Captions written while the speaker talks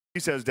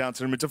niece has Down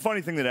syndrome. It's a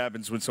funny thing that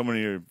happens when someone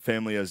in your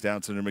family has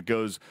Down syndrome. It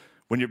goes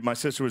when my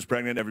sister was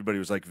pregnant, everybody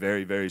was like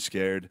very, very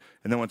scared.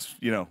 And then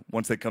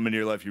once they come into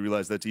your life, you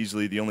realize that's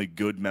easily the only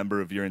good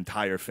member of your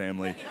entire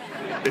family.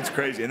 It's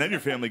crazy. And then your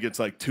family gets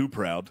like too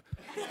proud.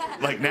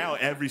 Like now,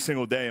 every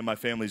single day in my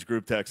family's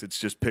group text, it's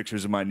just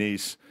pictures of my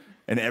niece.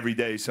 And every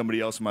day,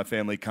 somebody else in my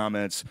family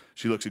comments,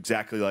 she looks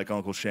exactly like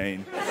Uncle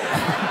Shane. And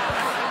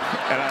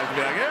I have to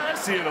be like, yeah, I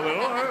see it a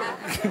little.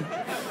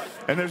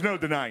 And there's no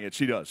denying it.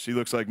 She does. She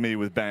looks like me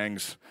with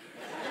bangs.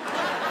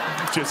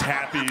 Just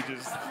happy.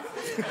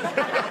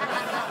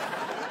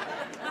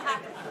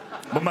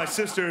 But my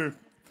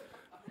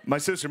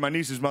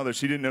niece's mother,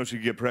 she didn't know she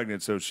could get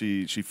pregnant, so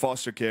she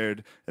foster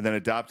cared and then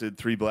adopted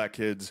 3 black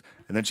kids,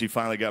 and then she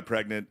finally got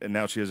pregnant, and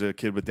now she has a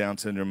kid with Down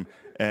syndrome,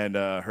 and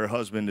her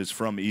husband is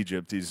from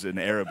Egypt. He's an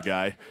Arab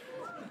guy.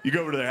 You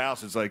go over to their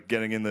house, it's like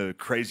getting in the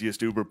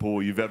craziest Uber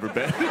pool you've ever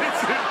been.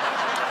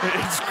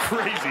 It's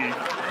crazy.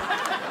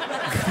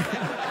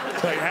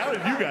 Like, how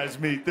did you guys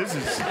meet? This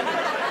is...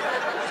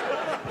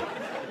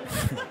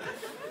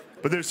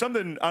 But there's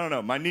something, I don't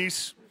know, my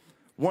niece,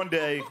 one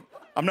day,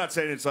 I'm not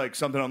saying it's like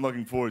something I'm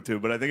looking forward to,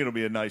 but I think it'll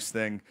be a nice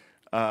thing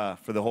for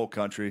the whole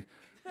country.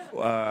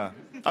 I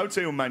would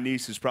say when my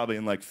niece is probably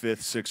in like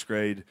 5th, 6th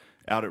grade,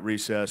 out at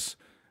recess,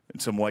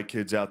 and some white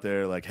kids out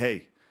there like,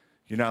 hey,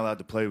 you're not allowed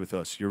to play with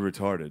us, you're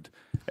retarded.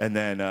 And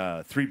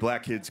then 3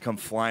 black kids come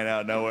flying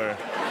out of nowhere,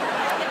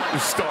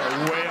 just start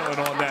wailing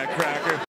on that cracker.